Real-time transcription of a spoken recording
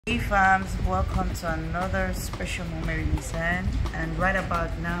Hey fams, welcome to another special moment in Zen, and right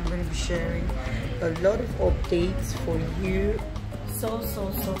about now I'm going to be sharing a lot of updates for you. So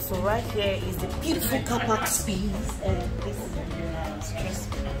right here is the beautiful car park space, and this is really nice,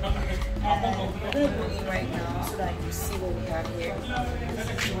 trust me. And we're going to go in right now so that you see what we have here. This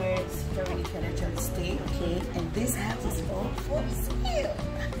is where Serenity can actually stay, okay? And this house is all for sale.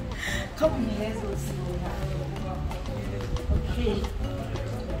 Come on, let's go see what we have. Okay.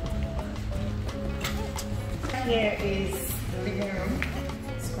 Here is the living room.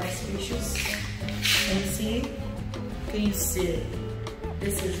 It's quite spacious. Can you see it? Can you see it?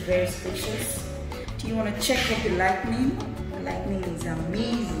 This is very spacious. Do you want to check out the lighting? The lighting is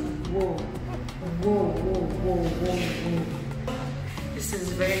amazing. Whoa. This is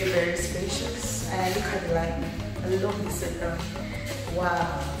very spacious. And look at the lighting. I love this setup.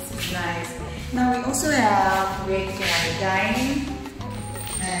 Wow, this is nice. Now we also have where you can have a dining.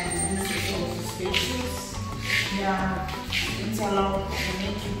 And this is also spacious. Yeah, interlock to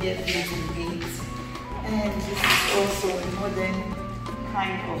make you get through the gate. And this is also a modern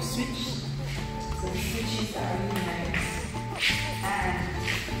kind of switch. So the switches are really nice. And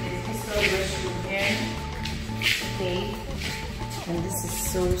there's this little restroom here. Okay. And this is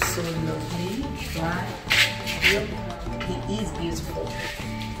so lovely. Right? Yep. It is beautiful.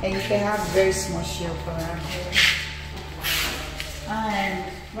 And you can have very small shelf around here.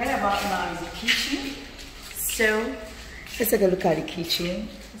 And right about now is the kitchen. So let's take a look at the kitchen.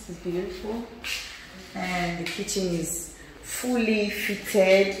 This is beautiful, and the kitchen is fully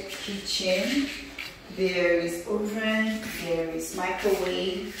fitted kitchen. There is oven, there is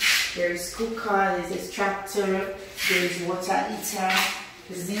microwave, there is cooker, there is extractor, there is water heater.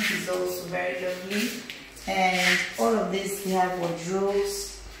 The zinc is also very lovely, and all of this we have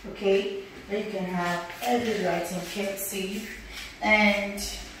wardrobes. Okay, where you can have every item kept safe. And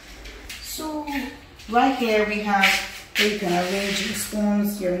so right here we have where you can arrange your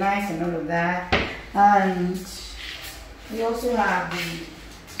spoons, your knife, and all of that. And we also have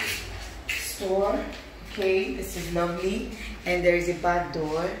the store. Okay, this is lovely. And there is a back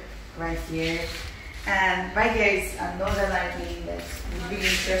door right here. And right here is another lighting that really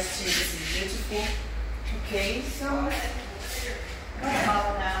interests you. This is beautiful. Okay, so right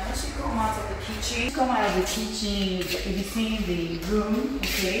about now, once you come out of the kitchen, you'll be seeing the room.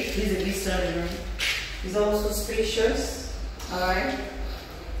 Okay, this is a visitor room. It's also spacious, alright,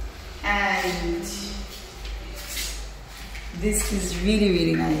 and this is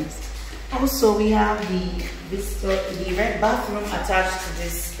really nice. Also, we have the red bathroom attached to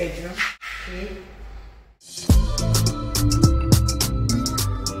this bedroom. Okay.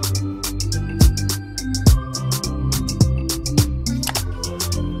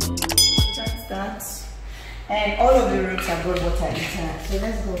 That's that, and all of the rooms have got water inside. So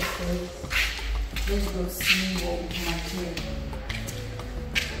let's go first. Let's go see what we have here.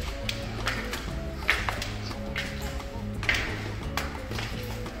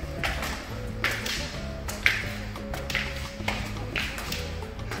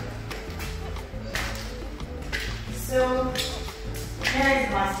 So here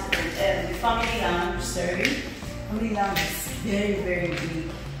is the family lounge. Sorry, family lounge is very big.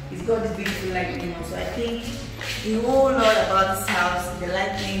 It's got this beautiful lighting also. I think the whole lot about this house, the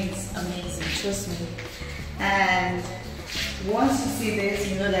lighting is amazing, trust me. And once you see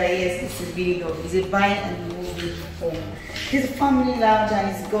this, you know that yes, this is really good. It's a buy and movie home. It's a family lounge and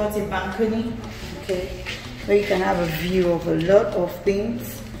it's got a balcony, okay, where you can have a view of a lot of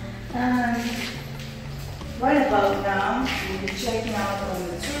things. And right about now, we'll be checking out on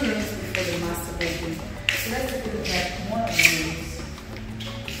the 2 rooms before the master bedroom. So let's take a look at one of the rooms.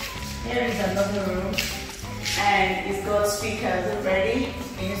 Here is another room, and it's got speakers already.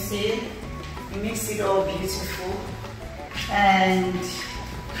 Can you see it? It makes it all beautiful. And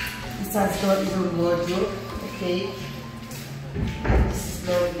this has got its own wardrobe. Okay, this is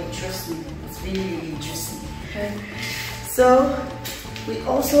lovely, trust me. It's really interesting. Okay. So we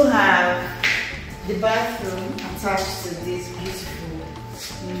also have the bathroom attached to this beautiful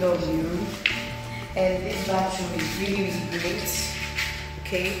lovely room, and this bathroom is really great.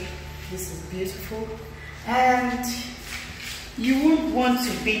 Okay. This is beautiful, and you won't want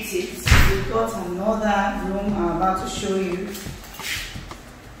to beat it. We've got another room I'm about to show you.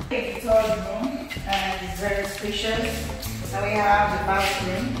 The third room, and it's very spacious. Now we have the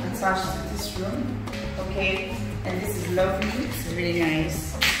bathroom attached to this room. Okay, and this is lovely. It's really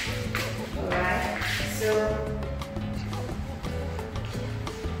nice. Alright, so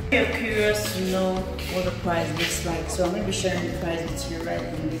you're curious to know what the price looks like, so I'm going to be sharing the price with you right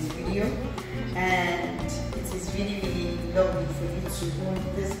in this video, and it is really lovely for you to own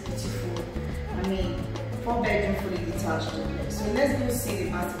this beautiful, 4-bedroom fully detached duplex. So let's go see the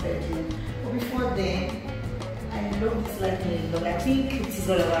master bedroom. But before then, I love this lighting. I think it is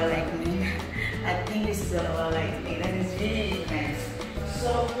all about lighting. I think this is all about lighting, and it's really nice. So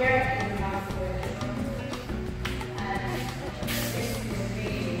we're in the master bedroom, and this is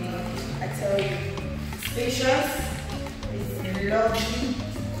really, I tell you, spacious. It's lovely.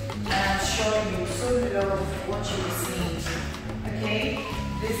 I'm sure you so love what you will see. Okay,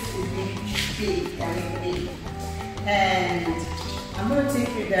 this will be big, big. And I'm going to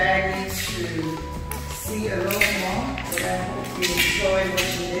take you directly to see a lot more, but I hope you enjoy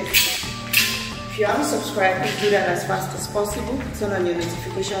watching this. If you haven't subscribed, please do that as fast as possible. Turn on your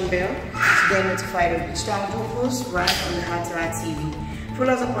notification bell to get notified of each time we post right on the Heart TV.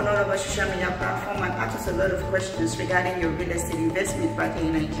 Follow us up on all of our social media platforms and ask us a lot of questions regarding your real estate investment back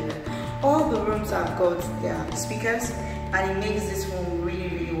in Nigeria. All the rooms have got their speakers, and it makes this home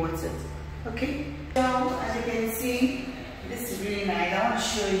really worth it. Okay, so as you can see, this is really nice. I want to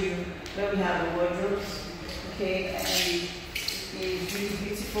show you where we have the wardrobes. Okay, and it's really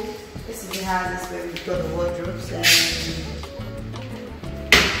beautiful. This is the house where we've got the wardrobes, and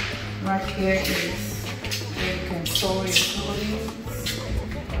right here is where you can store your clothing.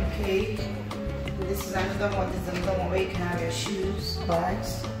 Okay, this is another one. This is another one where you can have your shoes,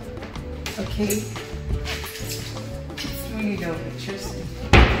 bags. Okay, it's really lovely, trust me.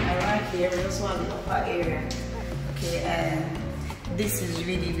 And right here we also have the upper area. Okay, and this is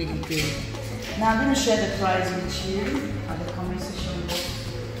really good. Now I'm going to share the price with you at the comment section box.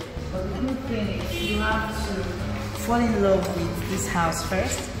 But the good thing is you have to fall in love with this house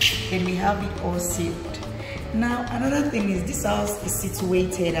first, then we have it all sealed. Now another thing is this house is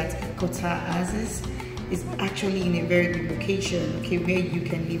situated at Kota Aziz. Is actually in a very good location, okay, where you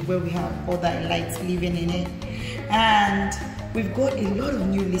can live, where we have other lights living in it. And we've got a lot of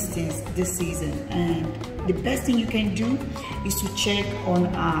new listings this season, and the best thing you can do is to check on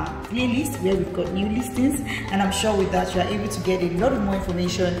our playlist where we've got new listings, and I'm sure with that you are able to get a lot of more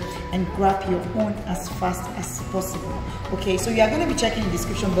information and grab your own as fast as possible. Okay, so you are going to be checking the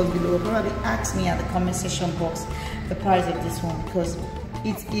description box below. Probably ask me at the comment section box the price of this one, because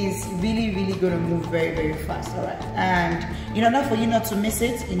it is really going to move very fast. All right, and in order for you not to miss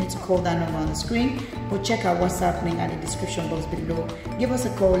it, you need to call that number on the screen or check our WhatsApp link at the description box below. Give us a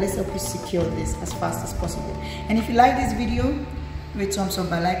call. Let's help you secure this as fast as possible. And if you like this video, give a thumbs up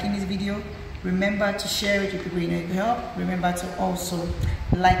by liking this video. Remember to share it with people you know you can help. Remember to also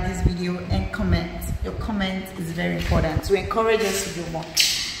like this video and comment. Your comment is very important to encourage us to do more.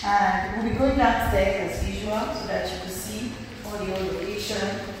 And we'll be going downstairs as usual so that you can see all the old location.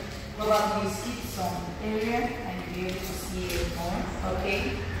 Probably skip some area and you'll be able to see it more. Okay,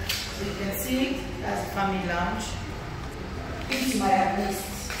 so you can see it as a family lounge. This might have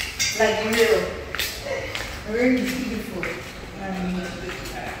missed, like the real. The room is beautiful.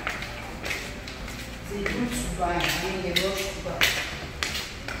 It's a good to buy, really a rush to buy.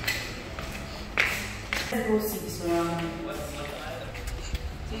 Let's go see this around.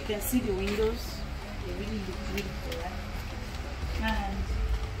 So you can see the windows. They really look beautiful, right? And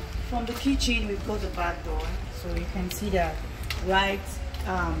from the kitchen we've got the back door, so you can see that right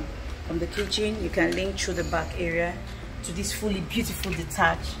from the kitchen you can link through the back area to this fully beautiful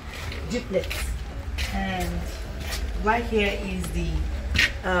detached duplex. And right here is the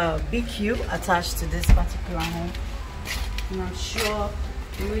big cube attached to this particular home, and I'm sure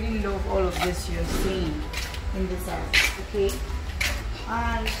you really love all of this you're seeing in this house. Okay,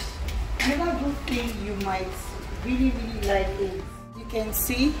 and another good thing you might really like is you can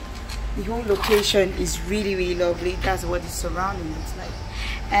see the whole location is really lovely. That's what the surrounding looks like.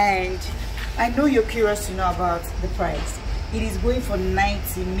 And I know you're curious to know about the price. It is going for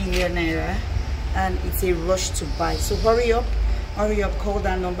 90 million naira, and it's a rush to buy. So hurry up, call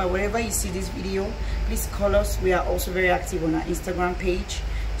that number. Wherever you see this video, please call us. We are also very active on our Instagram page.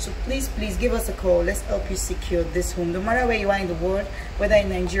 So please give us a call. Let's help you secure this home. No matter where you are in the world, whether in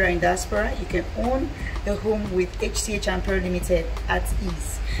Nigeria or in diaspora, you can own the home with HCH Ampere Limited at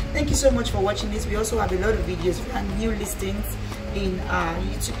ease. Thank you so much for watching this. We also have a lot of videos and new listings in our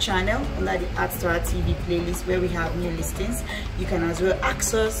YouTube channel under the TV playlist, where we have new listings. You can as well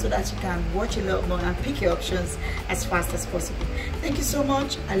access so that you can watch a lot more and pick your options as fast as possible. Thank you so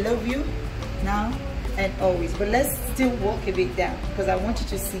much. I love you now and always, but let's still walk a bit down because I want you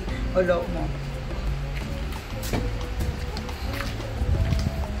to see a lot more.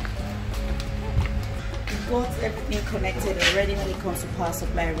 We've got everything connected already when it comes to power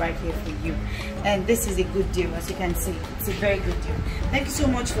supply right here for you. And this is a good deal, as you can see. It's a very good deal. Thank you so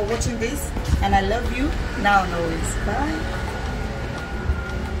much for watching this, and I love you now and always. Bye.